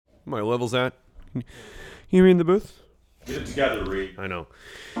My level's at. You mean the booth? Get it together, Reed. I know.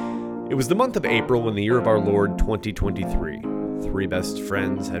 It was the month of April in the year of our Lord 2023. Three best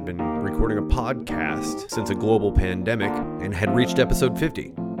friends had been recording a podcast since a global pandemic and had reached episode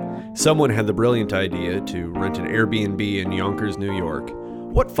 50. Someone had the brilliant idea to rent an Airbnb in Yonkers, New York.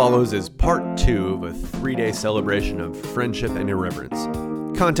 What follows is part 2 of a 3-day celebration of friendship and irreverence.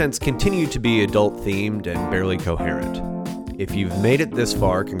 Contents continue to be adult-themed and barely coherent. If you've made it this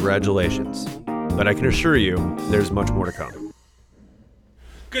far, congratulations. But I can assure you, there's much more to come.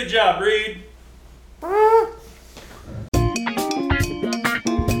 Good job, Reed.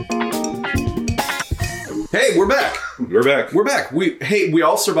 Hey, we're back. We're back. We're back. We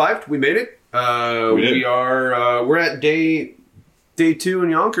all survived. We made it. We did. We're at day 2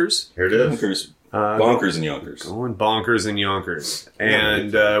 in Yonkers. Here it is. Bonkers in Yonkers. Going bonkers in Yonkers.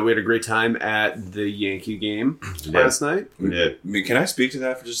 And we had a great time at the Yankee game last night. We did. I mean, can I speak to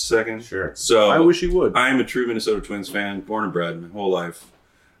that for just a second? Sure. So I wish you would. I'm a true Minnesota Twins fan, born and bred my whole life.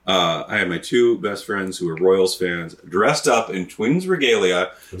 I had my two best friends who were Royals fans, dressed up in Twins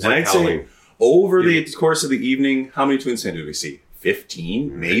regalia. And like I'd say over the course of the evening, how many Twins fans did we see?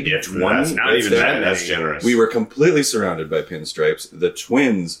 15? Maybe 20? That's not even that. That's generous. We were completely surrounded by pinstripes. The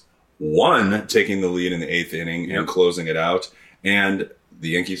Twins won, taking the lead in the 8th inning and closing it out. And the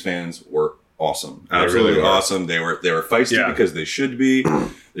Yankees fans were awesome. Absolutely really awesome. They were feisty because they should be.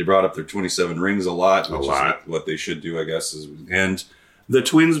 They brought up their 27 rings a lot, which is what they should do, I guess. And the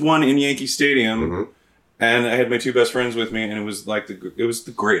Twins won in Yankee Stadium. Mm-hmm. And I had my two best friends with me, and it was like it was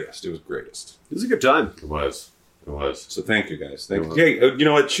the greatest. It was greatest. It was a good time. It was. So thank you guys. Thank you. Hey, you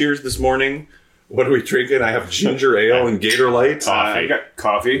know what? Cheers this morning. What are we drinking? I have ginger ale and Gator Light. I got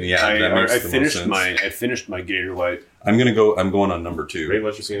coffee. Yeah, I finished my Gator Light. I'm going on number 2. Maybe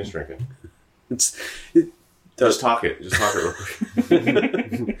let you see us drinking. Just talk it real quick.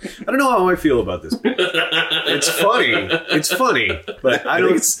 I don't know how I feel about this. It's funny, but I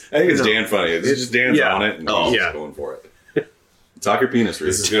think it's Dan funny. It's just Dan's on it, and he's just going for it. Talk your penis, Reed.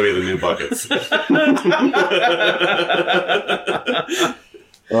 This is going to be the new buckets.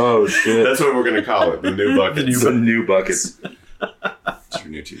 Oh shit! That's what we're going to call it. The new buckets. The new buckets. It's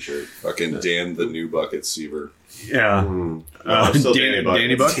your new T-shirt. Fucking Dan the new bucket Seaver. Yeah. I'm still Danny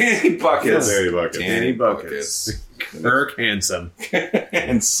Buckets. Danny Buckets. Danny Buckets. Kirk Handsome.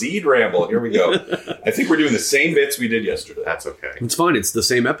 And Seed Ramble. Here we go. I think we're doing the same bits we did yesterday. That's okay. It's fine. It's the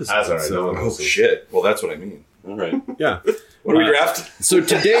same episode. That's all right. So. Oh shit! Well, that's what I mean. All right. Yeah. What do we draft? So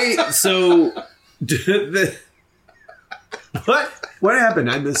today, What happened?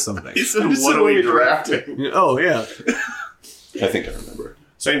 I missed something. He said, what are we drafting? Oh, yeah. I think I remember.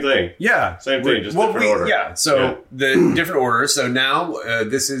 Same thing. Yeah. Same thing, just different order. Yeah, so the different order. So now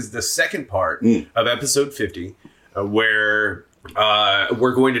this is the second part of episode 50 where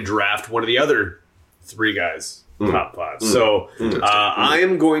we're going to draft one of the other 3 guys' top 5. So I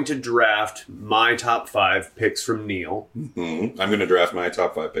am going to draft my top 5 picks from Neil. I'm going to draft my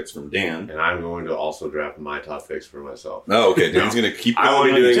top 5 picks from Dan. And I'm going to also draft my top picks for myself. Oh, okay. Dan's going to keep going. I will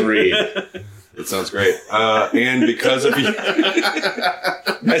be doing Reed. That sounds great. And because of you...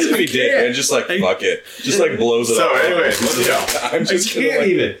 As if he did, and just like, fuck it. Just like blows it up. So anyway, let's go.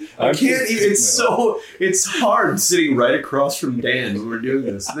 I can't even. It's hard sitting right across from Dan when we're doing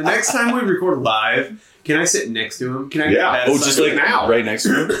this. The next time we record live, can I sit next to him? Can I? Just like now, right next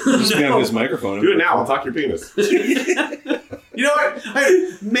to him. Just be on his microphone. Do it now. I'll talk your penis. You know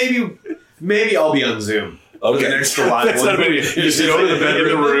what? Maybe I'll be on Zoom. Okay. Next to live. That's not what you just go to the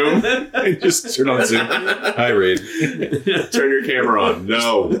bedroom and just turn on Zoom. Hi, Reed. Turn your camera on.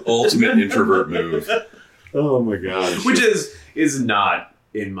 No. Ultimate introvert move. Oh my gosh. Which is not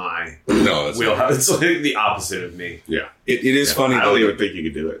in my wheelhouse. It's like the opposite of me. Yeah. It is funny. I don't even think you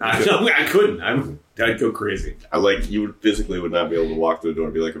could do it. I couldn't. I'd go crazy. You would physically would not be able to walk through the door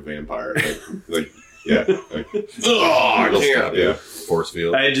and be like a vampire. I can't. Yeah. Force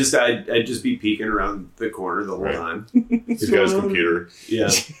field. I'd just be peeking around the corner the whole time. He's got his computer. Yeah.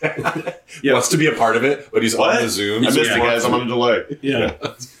 Wants to be a part of it, but he's on the Zoom. I missed it, guys. I'm on a delay. Yeah.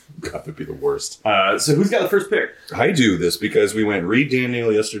 God, that'd be the worst. So who's got the first pick? I do this because we went Reed, Dan,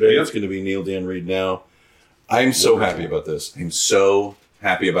 Neil yesterday. Yep. It's going to be Neil, Dan, Reed now. I'm so happy about this. I'm so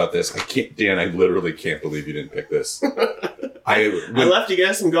happy about this. I literally can't believe you didn't pick this. I left you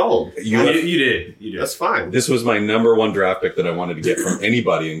guys some gold. You did. That's fine. This was my number 1 draft pick that I wanted to get from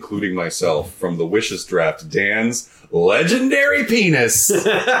anybody, including myself, from the Wishes draft. Dan's legendary penis.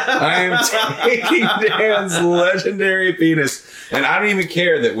 I am taking Dan's legendary penis. And I don't even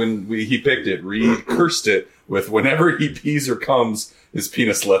care that when he picked it, Reed cursed it with whenever he pees or comes, His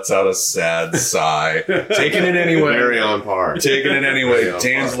penis lets out a sad sigh. Taking it anyway. Very on par. Taking it anyway.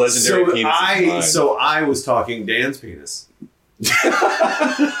 Dan's legendary penis is mine. So I was talking Dan's penis.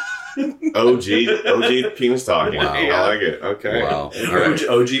 OG penis talking. Wow. I like it. Okay. Wow. All right.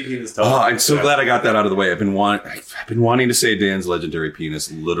 OG penis talking. Oh, I'm so glad I got that out of the way. I've been wanting to say Dan's legendary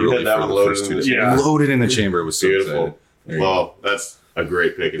penis literally that for the one first 2 loaded days. in the chamber. Loaded in the chamber. It was so Beautiful. excited. Well, that's a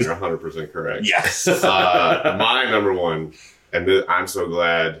great pick, and you're 100% correct. Yes. My number one, and I'm so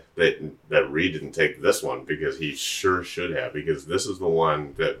glad that Reed didn't take this one, because he sure should have, because this is the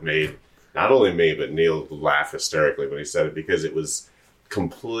one that made not only me, but Neil laugh hysterically when he said it, because it was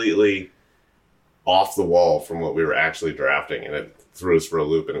completely off the wall from what we were actually drafting, and it threw us for a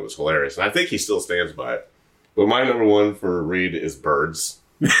loop, and it was hilarious. And I think he still stands by it. But my number one for Reed is birds.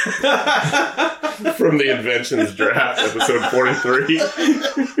 From the Inventions Draft, episode 43.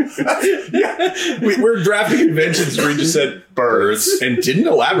 We're drafting conventions where he just said birds and didn't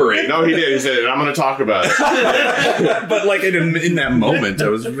elaborate. No, he did. He said, I'm going to talk about it. But like in that moment, I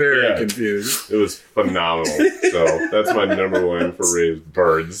was very confused. It was phenomenal. So that's my number one for Reed,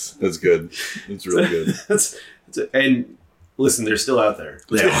 birds. That's good. That's really good. And listen, they're still out there.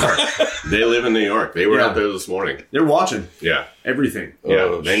 They are. They live in New York. They were Yeah. out there this morning. They're watching Yeah. everything.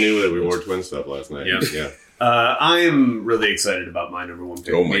 Yeah. They knew that we wore twin stuff last night. Yeah. Yeah. I am really excited about my number one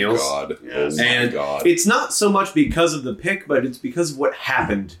pick. Oh my Niels. god. Yes. Oh my And god. it's not so much because of the pick, but it's because of what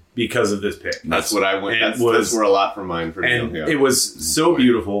happened because of this pick. That's what I went. And That's where a lot for mine for And Neil. Yeah. it was so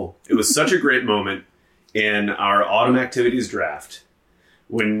beautiful. It was such a great moment in our autumn activities draft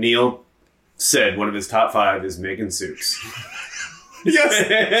when Neil said one of his top 5 is making soups.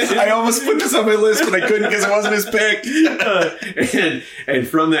 Yes, I almost put this on my list, but I couldn't because it wasn't his pick. And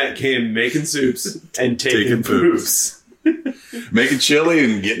from that came making soups and taking poops. Making chili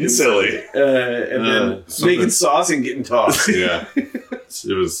and getting silly. And then making sauce and getting tossed. Yeah.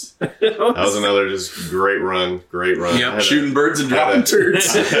 It was. That was another just great run. Great run. Yep. Shooting birds and dropping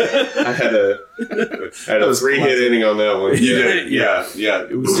turds. I had a 3-hit inning on that one. You did. Yeah. Yeah.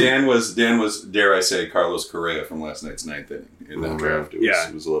 Dan was, dare I say, Carlos Correa from last night's 9th inning in that draft.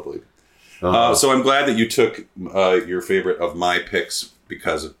 It was lovely. So I'm glad that you took your favorite of my picks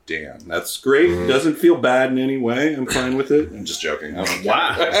because of Dan. That's great. Doesn't feel bad in any way. I'm fine with it. I'm just joking.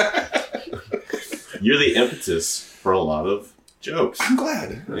 Wow. You're the impetus for a lot of jokes. I'm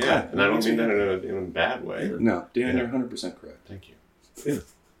glad. Yeah, and I don't mean that in a bad way. No, Dan, you're 100% correct. Thank you.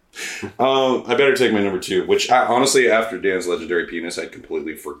 I better take my number 2, which honestly, after Dan's legendary penis, I'd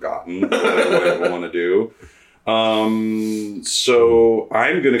completely forgotten what I want to do. So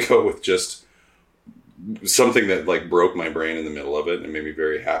I'm going to go with just something that like broke my brain in the middle of it and made me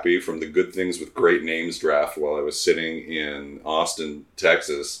very happy from the Good Things with Great Names draft while I was sitting in Austin,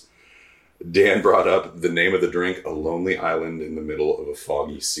 Texas. Dan brought up the name of the drink, A Lonely Island in the Middle of a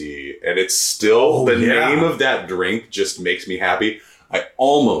Foggy Sea. And it's still, name of that drink just makes me happy. I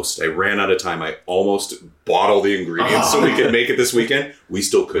ran out of time. I almost bought all the ingredients so we could make it this weekend. We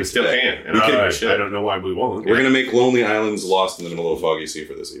still could. We still today. can. I don't know why we won't. We're going to make Lonely Islands Lost in the Middle of a Foggy Sea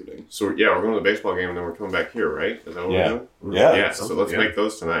for this evening. So, yeah, we're going to the baseball game and then we're coming back here, right? Is that what we're doing? Yeah. Yeah, so let's make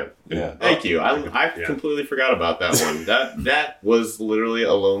those tonight. Yeah. Thank you. I completely forgot about that one. That was literally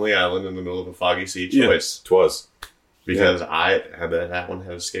a lonely island in the middle of a foggy sea choice. Yeah, 'twas. Because I had that one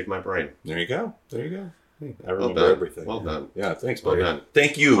had escaped my brain. There you go. Hey, I Well remember done. everything. Well done. Yeah, thanks, Well buddy. done.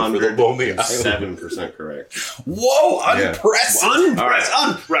 Thank you for the Lonely Island. 7% correct. Whoa,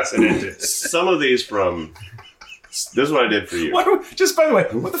 Unprecedented. Some of these from... This is what I did for you. Just by the way,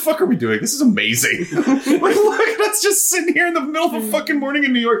 what the fuck are we doing? This is amazing. Like, look at us just sitting here in the middle of a fucking morning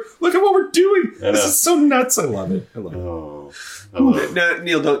in New York. Look at what we're doing. This is so nuts. I love it. Oh. I love it. No,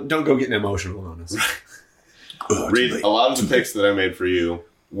 Neil, don't go getting emotional on us. Reed, a lot of the picks that I made for you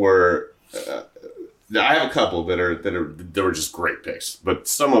were... I have a couple that were just great picks, but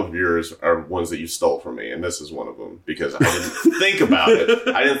some of yours are ones that you stole from me, and this is one of them because I didn't think about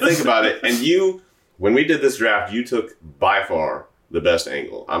it. And you, when we did this draft, you took by far the best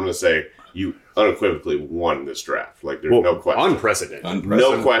angle. I'm going to say you unequivocally won this draft. Like there's no question. Unprecedented.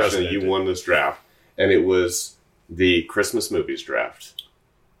 No question you won this draft, and it was the Christmas movies draft.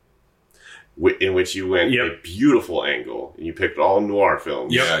 In which you went a beautiful angle, and you picked all noir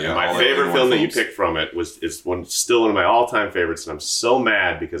films. Yeah. My favorite film that you picked from it is still one of my all-time favorites, and I'm so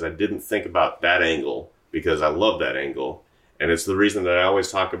mad because I didn't think about that angle because I love that angle, and it's the reason that I always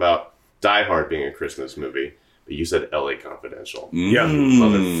talk about Die Hard being a Christmas movie. But you said L.A. Confidential, Yeah,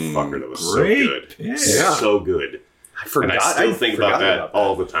 motherfucker, that was Great. so good, so good. I forgot. And I still think about that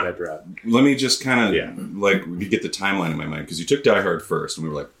all the time. That draft. Let me just kind of like get the timeline in my mind, because you took Die Hard first, and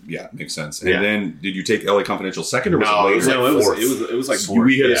we were like, yeah, makes sense. And then did you take LA Confidential second, or was it later? No, it was like fourth.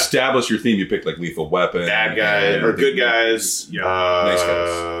 We had established your theme. You picked like Lethal Weapon, bad guys or good guys, nice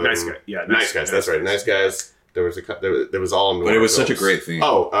guys, nice guys. That's right, nice guys. There was all in but it was such a great theme.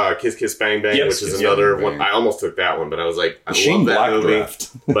 Kiss Kiss Bang Bang, which is another one. I almost took that one, but I was like, I love that movie.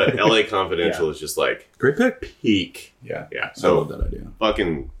 Draft. But LA Confidential is just like great pick, peak. Yeah. So I love that idea.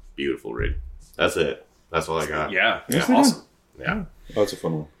 Fucking beautiful read. That's it. That's all I got. Yeah. Awesome. Yeah. Oh, that's a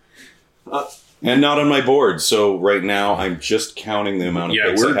fun one. And not on my board. So right now, I'm just counting the amount of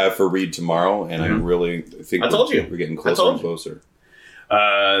picks I have for read tomorrow, and I really think we're getting closer and closer.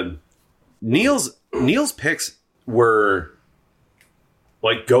 Neil's picks were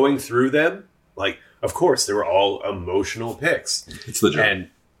like going through them. Like, of course, they were all emotional picks. It's the job.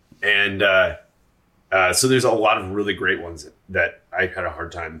 And so there's a lot of really great ones that I had a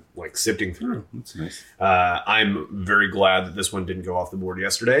hard time like sifting through. That's nice. I'm very glad that this one didn't go off the board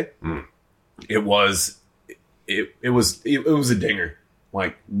yesterday. It was a dinger.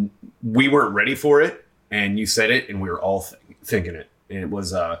 Like, we weren't ready for it, and you said it, and we were all thinking it. And it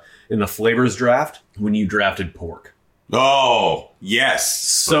was in the flavors draft when you drafted pork. Oh, yes.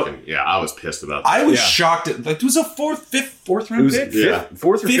 So I was pissed about that. I was shocked. It was a fourth round pick. Fourth or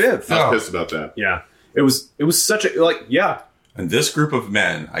fifth. I was pissed about that. Yeah. It was such a And this group of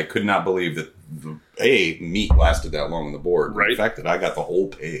men, I could not believe that meat lasted that long on the board. Right. The fact that I got the whole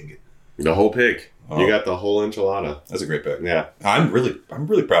pig. The whole pig. You got the whole enchilada. That's a great pick. Yeah. I'm really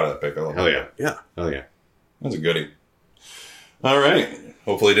proud of that pick. Hell yeah. Yeah. Hell yeah. That's a goodie. All right.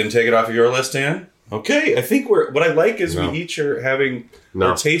 Hopefully, didn't take it off of your list, Dan. Okay. I think what I like is we each are having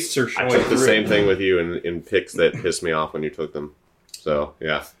our tastes are showing. I took the same thing with you in picks that pissed me off when you took them. So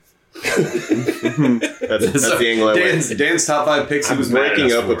yeah. that's the angle I went. Dan's top 5 picks. I was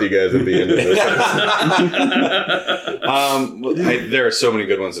breaking up with you guys at the end of this. There are so many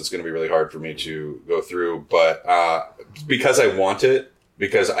good ones. It's going to be really hard for me to go through, but because I want it,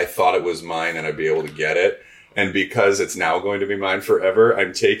 because I thought it was mine and I'd be able to get it, and because it's now going to be mine forever,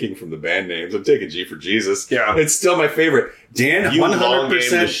 I'm taking from the band names. I'm taking G for Jesus. Yeah, it's still my favorite. Dan, you 100% long game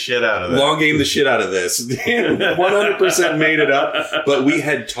the shit out of that. Long game the shit out of this. Dan 100% made it up. But we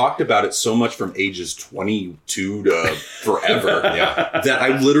had talked about it so much from ages 22 to forever that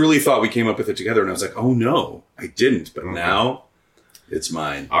I literally thought we came up with it together. And I was like, oh no, I didn't. But now it's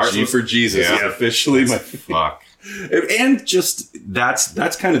mine. G for Jesus is officially my fuck. And just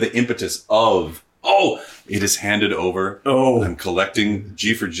that's kind of the impetus of. Oh, it is handed over. Oh, I'm collecting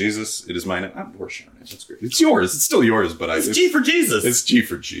G for Jesus. It is mine. We're sharing it. That's great. It's yours. It's still yours, but it's G for Jesus. It's G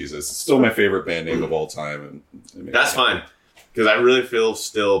for Jesus. It's still my favorite band name of all time. And that's fine. Because I really feel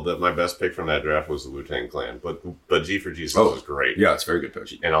still that my best pick from that draft was the Wu-Tang Clan. But G for Jesus was great. Yeah, it's a very good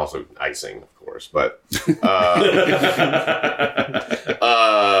pick. And also icing, of course. But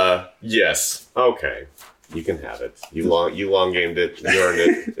yes. Okay. You can have it. You long gamed it. You earned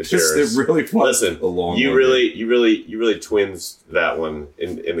it. It's yours. It really was. Listen, you really twins that one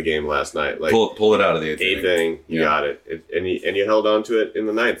in the game last night. Like pull it out of the eighth inning. You got it. And you held on to it in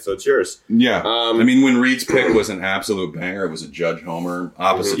the ninth, so it's yours. Yeah. I mean, when Reed's pick was an absolute banger, it was a Judge Homer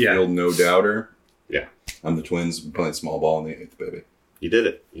opposite field, no doubter. Yeah. I'm the Twins playing small ball in the eighth, baby. You did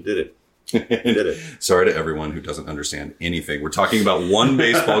it. You did it. Sorry to everyone who doesn't understand anything. We're talking about one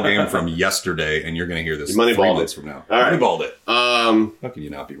baseball game from yesterday, and you're going to hear this 3 minutes from now. All right. Moneyballed it. How can you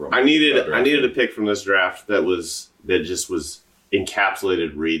not be wrong? I needed a pick from this draft that just was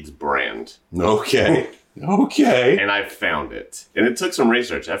encapsulated Reed's brand. Okay. And I found it, and it took some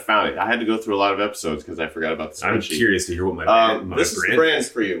research. I found it. I had to go through a lot of episodes because I forgot about the spreadsheet. I'm curious to hear what my this is the brand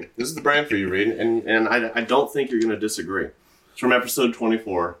for you. This is the brand for you, Reed, and I don't think you're going to disagree. It's from episode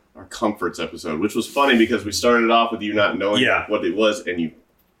 24. Our comforts episode, which was funny because we started off with you not knowing what it was, and you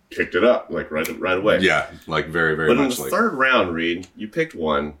picked it up like right away. Yeah, like very, very much. But in the third round, Reed, you picked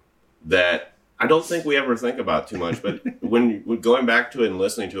one that I don't think we ever think about too much. But when going back to it and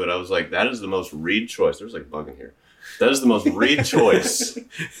listening to it, I was like, that is the most Reed choice. There's like a bug in here. That is the most Reed choice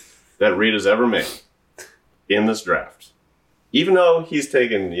that Reed has ever made in this draft. Even though he's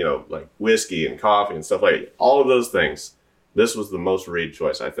taken, like whiskey and coffee and stuff like all of those things. This was the most Reed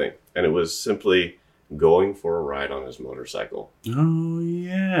choice, I think. And it was simply going for a ride on his motorcycle. Oh,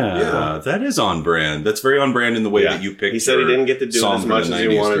 yeah. That is on brand. That's very on brand in the way that you picked. He said he didn't get to do it as much as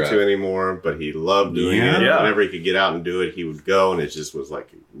he wanted to anymore, but he loved doing it. Yeah. Whenever he could get out and do it, he would go, and it just was like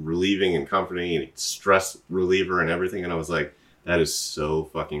relieving and comforting and stress reliever and everything. And I was like, that is so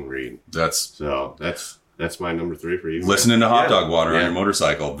fucking Reed. That's That's my number 3 for you. Listening to Hot Dog Water on your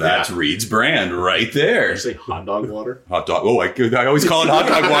motorcycle. That's Reed's brand right there. Did you say hot dog water? Hot dog. Oh, I always call it hot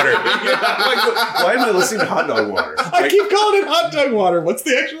dog water. Why am I listening to Hot Dog Water? I keep calling it hot dog water. What's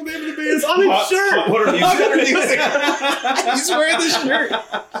the actual name of the band? It's on his shirt. Hot water music. He's wearing the shirt.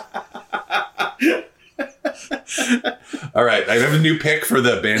 All right, I have a new pick for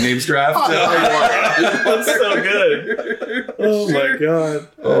the band names draft. That's so good. Oh my god.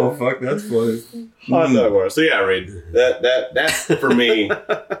 Oh fuck, that's funny. Hot dog water. So yeah, Reed, that's for me.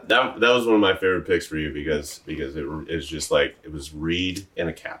 That was one of my favorite picks for you because it's just like it was Reed in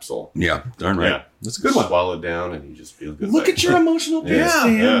a capsule. Yeah, darn right. Yeah. That's a good one. Swallow it down and you just feel good. Look at your emotional pick.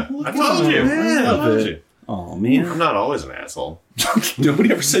 Yeah. I told you. Man. I told you. Oh man, I'm not always an asshole.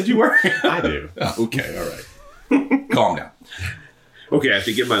 Nobody ever said you were. I do. Okay, all right. Calm down. Okay, I have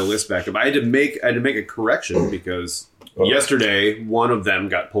to get my list back up. I had to make a correction because yesterday one of them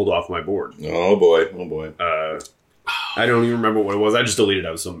got pulled off my board. Oh boy. I don't even remember what it was. I just deleted it.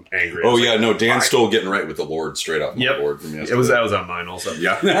 I was so angry. Dan stole getting right with the Lord straight off my board from yesterday. That was on mine also.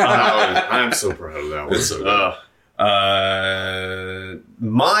 Yeah. I'm so proud of that one. It's so good.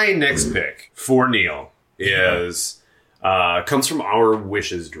 My next pick for Neil is comes from our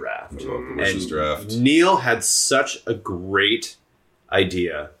Wishes draft. I love the Wishes draft. Neil had such a great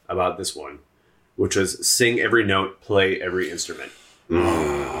idea about this one, which was sing every note, play every instrument.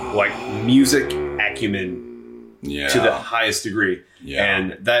 Like music acumen to the highest degree. Yeah.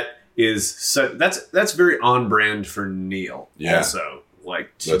 And that is that's very on brand for Neil. Yeah. Also,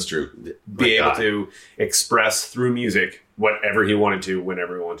 like that's true. Be able to express through music whatever he wanted to,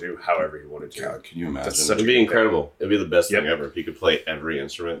 whenever he wanted to, however he wanted to. God, can you imagine? It'd be incredible. It'd be the best thing ever if he could play every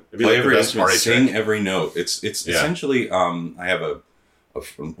instrument. It'd be play like every the best instrument, sing trick. every note. It's essentially. I have a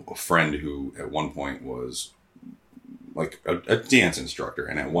friend who at one point was like a dance instructor,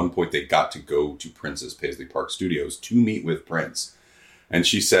 and at one point they got to go to Prince's Paisley Park Studios to meet with Prince, and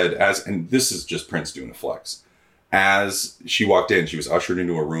she said, and this is just Prince doing a flex. As she walked in, she was ushered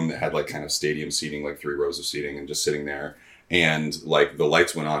into a room that had like kind of stadium seating, like 3 rows of seating, and just sitting there. And like the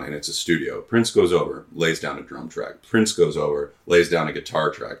lights went on and it's a studio. Prince goes over, lays down a drum track. Prince goes over, lays down a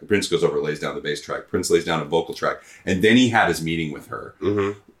guitar track. Prince goes over, lays down the bass track. Prince lays down a vocal track. And then he had his meeting with her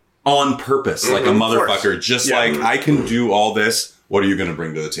on purpose, like a motherfucker. Just like, I can do all this. What are you going to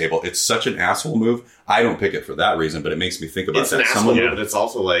bring to the table? It's such an asshole move. I don't pick it for that reason, but it makes me think about that. It's an asshole move, but it's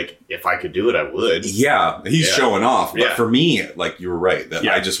also like, if I could do it, I would. Yeah, he's showing off. But for me, like, you were right, that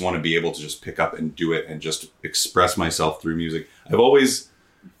I just want to be able to just pick up and do it and just express myself through music. I've always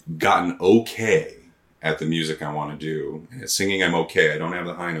gotten okay at the music I want to do. At singing, I'm okay. I don't have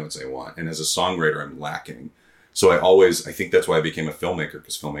the high notes I want. And as a songwriter, I'm lacking. So I think that's why I became a filmmaker,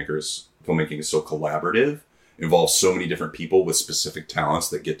 because filmmaking is so collaborative. Involves so many different people with specific talents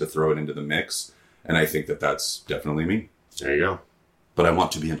that get to throw it into the mix. And I think that's definitely me. There you go. But I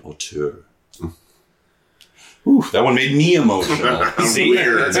want to be an auteur. Ooh, that one made me emotional. See?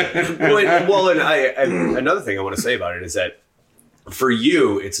 Weird. And another thing I want to say about it is that for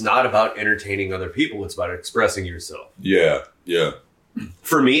you, it's not about entertaining other people. It's about expressing yourself. Yeah.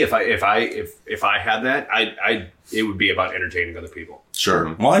 For me, if I had that, it would be about entertaining other people. Sure.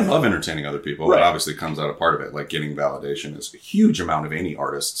 Mm-hmm. Well, I love entertaining other people. Right. That obviously comes out a part of it. Like getting validation is a huge amount of any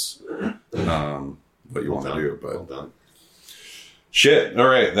artist's what you want to do. But well done. Shit. All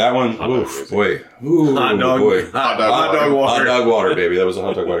right, that one. Oof, boy. Ooh, hot dog. Boy. Hot dog water. Hot dog water, baby. That was a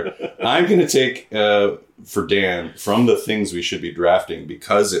hot dog water. I'm going to take for Dan from the things we should be drafting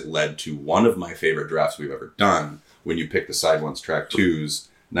because it led to one of my favorite drafts we've ever done. When you pick the Side Ones Track 2's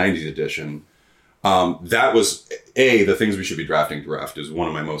 90s edition. That was, the things we should be drafting draft is one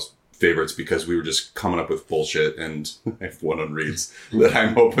of my most favorites because we were just coming up with bullshit, and I have one on Reed's that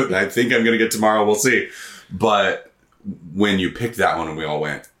I think I'm going to get tomorrow. We'll see. But when you picked that one and we all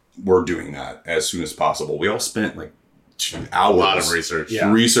went, we're doing that as soon as possible. We all spent like 2 hours. A lot of research.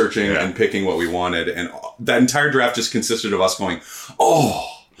 Researching and picking what we wanted. And that entire draft just consisted of us going,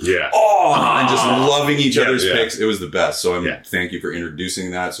 and just loving each other's picks. It was the best. So thank you for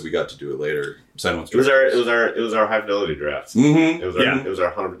introducing that. So we got to do it later. It was our high fidelity draft. Mm-hmm. It was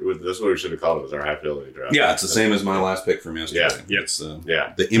our 100. This is what we should have called it. Was our high fidelity draft. Yeah, it's the same as my last pick from yesterday. Yeah, it's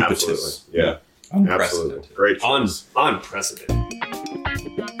the impetus. Absolutely. Unprecedented. Great. Unprecedented.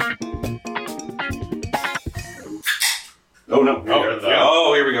 Oh no!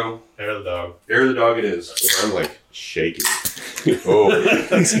 Here we go. Hair of the dog. Hair of the dog. It is. I'm like shaking.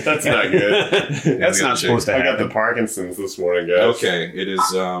 That's not good. That's not supposed to happen. I got the Parkinson's this morning, guys. Okay, it is.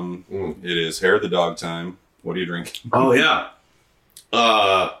 It is hair of the dog time. What are you drinking? Oh yeah.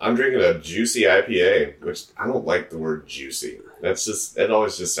 I'm drinking a juicy IPA, which I don't like the word juicy. It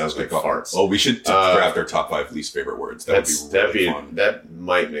always just sounds like farts. Oh, we should draft our top 5 least favorite words. That'd be fun. That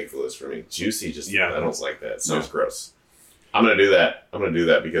might make the list for me. Juicy, I don't like that. It sounds gross. I'm going to do that. I'm going to do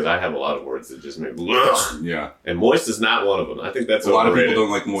that because I have a lot of words that just make ugh. Yeah. And moist is not one of them. I think that's a overrated. lot of people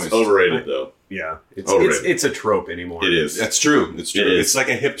don't like moist. It's overrated, though. Yeah. It's a trope anymore. It is. That's true. It's true. It's like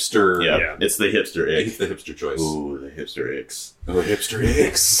a hipster. Yeah. It's the hipster ick. It's the hipster choice. Ooh, the hipster icks. Oh, hipster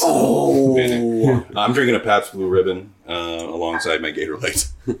icks. Oh. I'm drinking a Pabst Blue Ribbon alongside my Gator Light.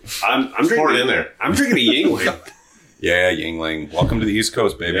 I'm drinking Pour it in there. I'm drinking a Yingling. Yeah, Yingling. Welcome to the East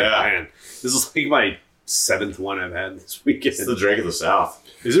Coast, baby. Yeah. Man, this is like my 7th one I've had this weekend. It's the drink of the South.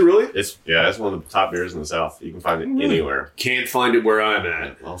 Is it really? It's one of the top beers in the South. You can find it anywhere. Can't find it where I'm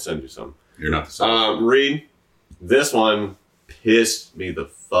at. I'll send you some. You're not the South. Reed, this one pissed me the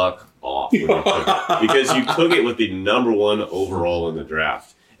fuck off when you took it. Because you took it with the number 1 overall in the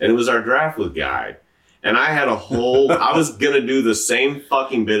draft. And it was our draft with Guy. And I had I was going to do the same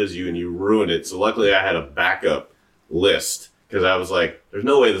fucking bit as you, and you ruined it. So luckily I had a backup list. Because I was like, there's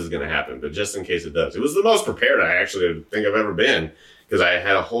no way this is going to happen. But just in case it does. It was the most prepared I actually think I've ever been. Because I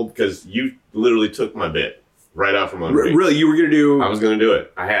had because you literally took my bit right out from under me. Really? You were going to do... I was going to do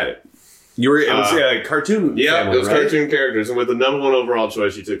it. I had it. It was a cartoon. Yeah, family, it was right? cartoon characters, and with the number 1 overall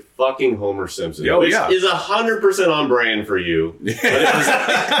choice, you took fucking Homer Simpson, Oh, which yeah. is 100% on brand for you. But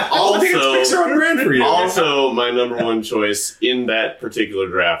it was on brand for you. also my number 1 choice in that particular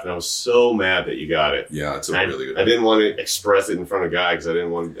draft, and I was so mad that you got it. Yeah, it's a really good I didn't want to express it in front of Guy because I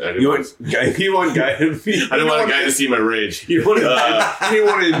didn't want Guy to see my rage. You didn't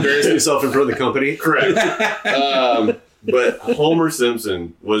want to embarrass yourself in front of the company? Correct. But Homer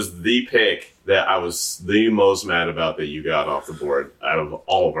Simpson was the pick that I was the most mad about that you got off the board out of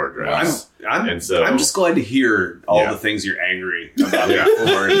all of our drafts. I'm just glad to hear all the things you're angry about.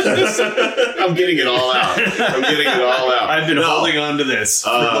 I'm getting it all out. I've been holding on to this for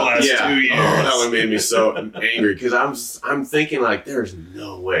the last 2 years. Oh, that one made me so angry because I'm thinking like there's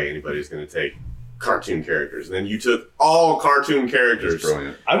no way anybody's going to take cartoon characters, and then you took all cartoon characters. That's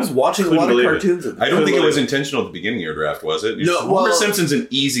brilliant. I was watching a lot of cartoons. I don't think it was intentional at the beginning of your draft, was it? Homer Simpson's an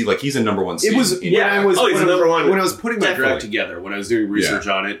easy, he's a number 1 seed. It was. He's a number 1. When I was putting my draft together, when I was doing research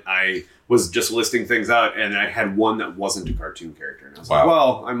on it, I was just listing things out, and I had one that wasn't a cartoon character, and I was like,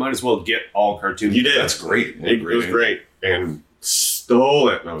 well, I might as well get all cartoons. You did. That's great. It was great, and stole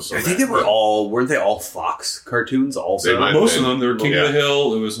it. And I was so I think they weren't they all Fox cartoons also? Most of them. They were King of the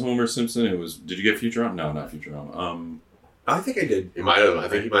Hill. It was Homer Simpson. It was. Did you get Futurama? No, not Futurama. I think I did. You might have. I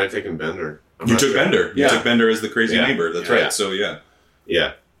think you might have taken Bender. You took Bender. You took Bender as the crazy neighbor. That's right. So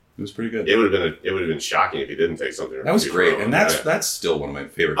yeah. It was pretty good. It would have been shocking if you didn't take something. That was great, and that's still one of my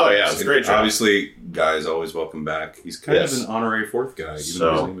favorite. Oh yeah, it's great. Obviously, Guy's always welcome back. He's kind of an honorary 4th guy, even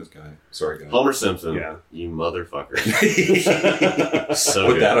though his name is Guy. Sorry, Guy. Homer Simpson. Yeah, you motherfucker. So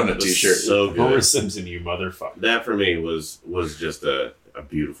put good. that on a T-shirt. So good. Homer Simpson, you motherfucker. That for me was just a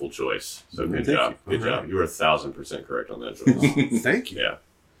beautiful choice. So good job. Good job. You were 1,000% correct on that choice. Thank you.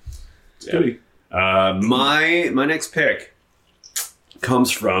 Yeah. My next pick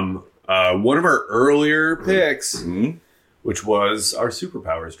comes from one of our earlier picks, which was our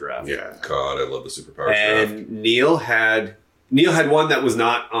superpowers draft. Yeah, God, I love the superpowers draft. And Neil had one that was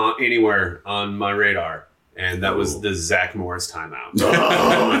not anywhere on my radar, and that was the Zach Morris timeout.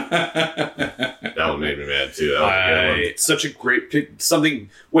 That one made me mad too. That was a good one. Such a great pick.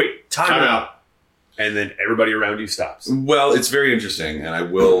 Timeout. And then everybody around you stops. Well, it's very interesting, and I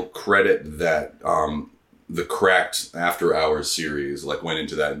will credit that the Cracked After Hours series went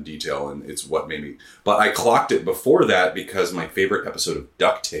into that in detail, and it's what made me. But I clocked it before that because my favorite episode of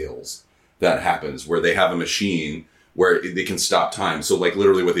DuckTales that happens where they have a machine where they can stop time. So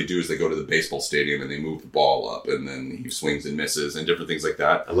literally what they do is they go to the baseball stadium and they move the ball up, and then he swings and misses and different things like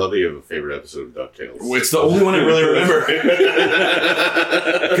that. I love that you have a favorite episode of DuckTales. It's the only one I really remember.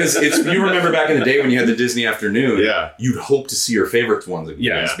 Because you remember back in the day when you had the Disney Afternoon, you'd hope to see your favorites ones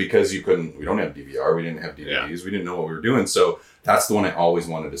again. Because we don't have DVR, we didn't have DVDs, we didn't know what we were doing. So that's the one I always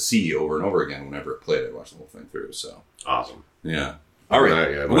wanted to see over and over again. Whenever it played, I'd watch the whole thing through. So awesome. Yeah. All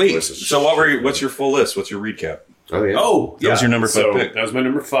right. Wait. So what's your full list? What's your recap? Oh, yeah. That was your number 5 pick. That was my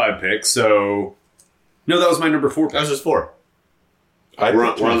number 5 pick. So, no, that was my number 4 pick. That was just 4. We're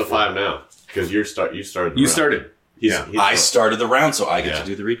on the 5 now because you started. You started. I started the round, so I get to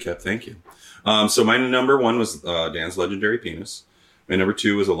do the recap. Thank you. So my number 1 was Dan's Legendary Penis. My number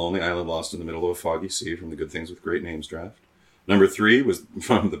 2 was A Lonely Island Lost in the Middle of a Foggy Sea from the Good Things with Great Names draft. Number 3 was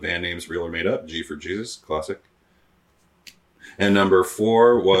from the band names Real or Made Up, G for Jesus, classic. And number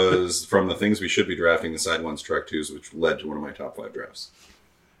 4 was from the things we should be drafting, the side ones, track 2s, which led to one of my top 5 drafts.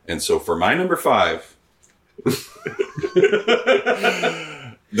 And so for my number 5,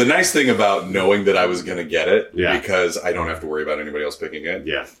 the nice thing about knowing that I was going to get it, because I don't have to worry about anybody else picking it.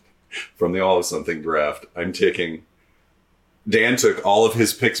 Yeah. From the All of Something draft, I'm taking... Dan took all of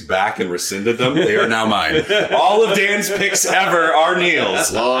his picks back and rescinded them. They are now mine. All of Dan's picks ever are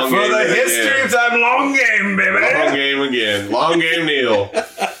Neil's. Long For game the again. history of time, long game, baby. Long game again. Long game, Neil.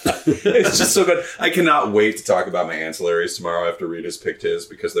 It's just so good. I cannot wait to talk about my ancillaries tomorrow after Reed has picked his,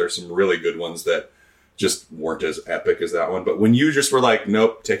 because there are some really good ones that just weren't as epic as that one. But when you just were like,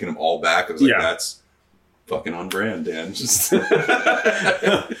 nope, taking them all back, I was like, that's fucking on brand, Dan. Just I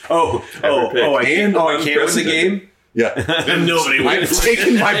can't win the game? Yeah. Then nobody I'm wins.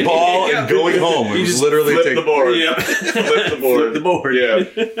 taking my ball and going home. You It was just literally flip taking the board. Yep. Flip the board. Flip the board. Yeah.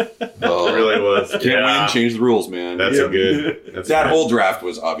 Oh, It really was. Can't win, change the rules, man. That's a good. That's That a whole draft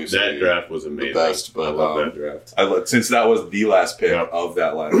was obviously That draft was amazing. the best, but I love that draft. since that was the last pick Yep. of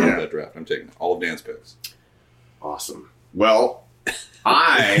that draft, I'm taking all of Dan's picks. Awesome. Well,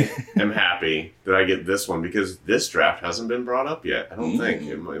 I am happy that I get this one because this draft hasn't been brought up yet. I don't think.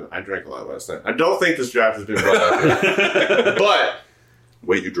 I drank a lot last night. I don't think this draft has been brought up yet. But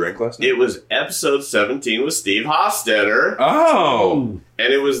Wait, you drank last night? it was episode 17 with Steve Hofstetter. Oh!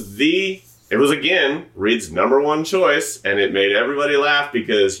 And it was again Reed's number 1 choice, and it made everybody laugh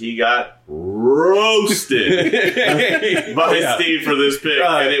because he got roasted by Steve for this pick,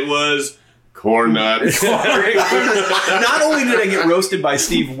 and it was corn nuts. Not only did I get roasted by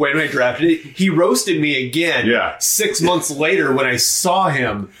Steve when I drafted it, he roasted me again 6 months later when I saw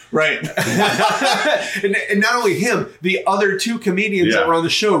him. Right. and not only him, the other 2 comedians that were on the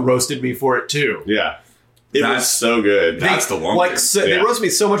show roasted me for it too. Yeah. It was so good. That's the long game. They roasted me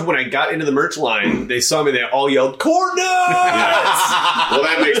so much when I got into the merch line, they saw me, they all yelled, corn nuts! Well,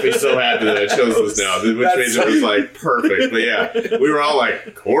 that makes me so happy that I chose this now, which means it was like perfect. But yeah, we were all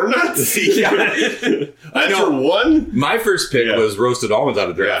like, corn nuts? That's your one? My first pick was roasted almonds out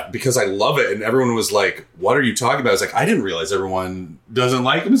of draft because I love it, and everyone was like, what are you talking about? I was like, I didn't realize everyone doesn't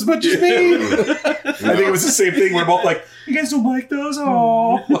like them as much as me. I think it was the same thing. We're both like, you guys don't like those?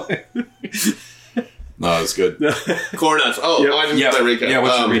 Oh. No, it's good. Corn nuts. Oh, I didn't get my recap. Yeah,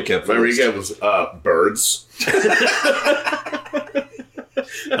 what's your recap? My recap was birds.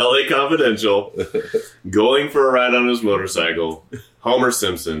 LA Confidential. Going for a ride on his motorcycle. Homer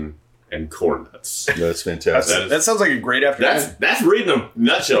Simpson. And corn nuts. That's fantastic. That sounds like a great afternoon. That's reading a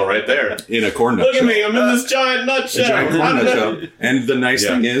nutshell right there. In a corn nut Look at me, I'm in this giant nutshell. Giant corn nutshell. And the nice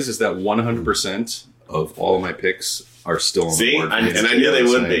thing is that 100% of all of my picks are still on the board. And I knew they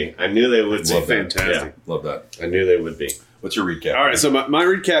would be. I knew they would be. Love fantastic. Yeah, love that. I knew they would be. What's your recap? All right, so my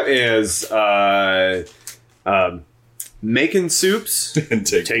recap is making soups, and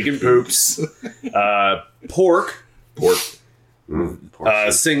taking poops, pork,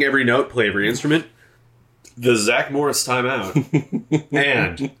 sing every note, play every instrument, the Zach Morris timeout,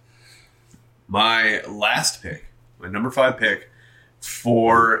 and my last pick, my number 5 pick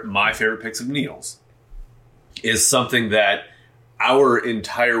for my favorite picks of Neil's, is something that our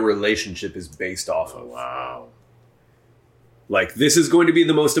entire relationship is based off of. Wow. Like, this is going to be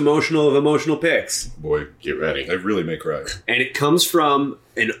the most emotional of emotional picks. Boy, get ready. I really may cry. And it comes from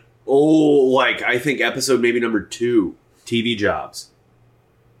an old, I think episode maybe number 2, TV Jobs.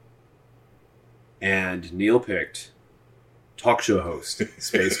 And Neil picked talk show host,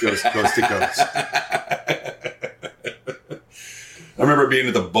 Space Ghost Coast to Coast. I remember being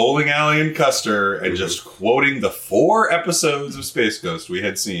at the bowling alley in Custer and just quoting the 4 episodes of Space Ghost we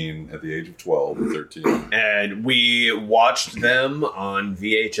had seen at the age of 12 or 13. And we watched them on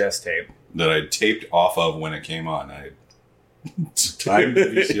VHS tape. That I taped off of when it came on. I timed the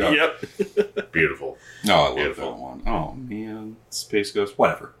VCR. Yep. Beautiful. Oh, I love that one. Oh, man. Space Ghost.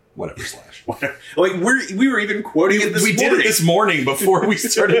 Whatever, Slash. Like, we were even quoting it this morning. We did it this morning before we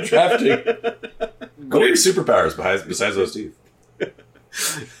started drafting. What are your superpowers besides those teeth?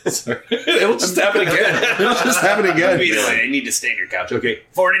 It'll just happen again. I need to stay on your couch. Okay.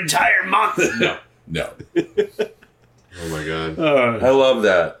 For an entire month. No. Oh my god. I love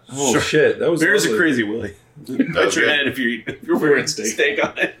that. Oh shit. That was Bears lovely. are crazy, Willie. That's your head if you're wearing steak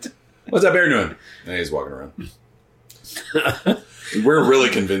on it. What's that bear doing? Hey, he's walking around. We're really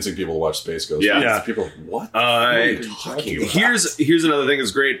convincing people to watch Space Ghost. Yeah. People are like, what are you talking about? Here's another thing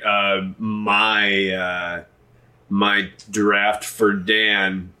that's great. My draft for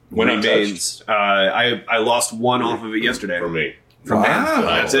Dan remains. I lost one off of it yesterday. For me. From Dan.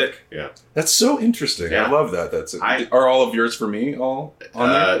 That's it. Yeah. That's so interesting. Yeah. I love that. Are all of yours for me all on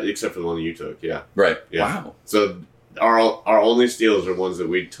there? Except for the one you took, yeah. Right. Yeah. Wow. So Our only steals are ones that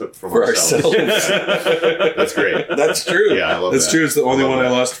we took from ourselves. That's great. That's true. Yeah, I love That's that. true. It's the only one I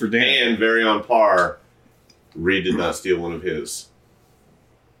lost for Dan. And very on par, Reed did not steal one of his.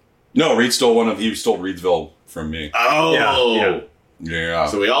 No, Reed stole one of you. Stole Reedsville from me. Oh, Yeah.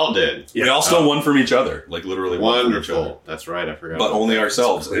 So we all did. We all stole one from each other. Like literally one from each other. Wonderful. That's right. I forgot. But about only that.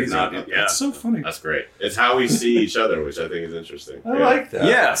 ourselves. That's It's not. crazy. That's so funny. That's great. It's how we see each other, which I think is interesting. I like that.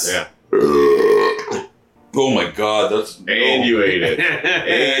 Yes. Yeah. Oh my god, that's. And you ate it.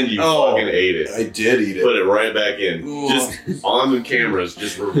 And you fucking ate it. I did eat it. Put it right back in. Ugh. Just on the cameras,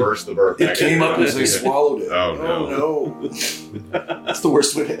 just reverse the burp. It back came in. up as I swallowed it. Oh, no. no. That's the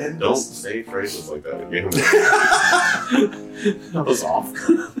worst way to end Don't this. say phrases like that again. That was awful.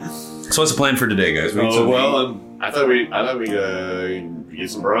 So what's the plan for today, guys? I thought we get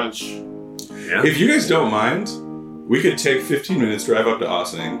some brunch. Yeah. If you guys don't mind, we could take 15 minutes, drive up to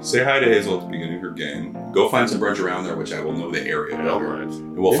Ossining, say hi to Hazel at the beginning of her game, go find some brunch around there, which I will know the area. I don't mind.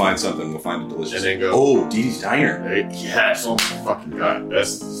 And we'll find something. We'll find a delicious. And then go. Oh, Dee Dee's Diner. Yes. Oh my fucking god.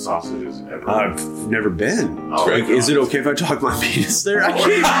 Best sausages ever. I've never been. Oh, Like, God. is it okay if I talk my penis there? I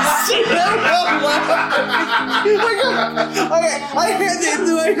can't see that.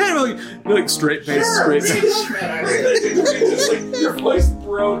 I had like straight face, straight face. Your voice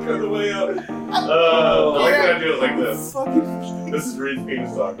broke on the way out. I like when I do it like this. This is Reed's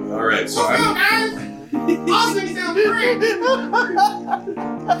penis talk. All right, so I'm. Austin sounds great.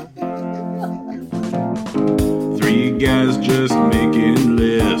 3 guys just making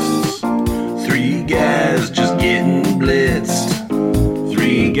lists. 3 guys just getting blitzed.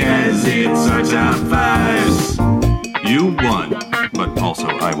 3 guys, it's our top 5s. You won, but also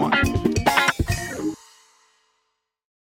I won.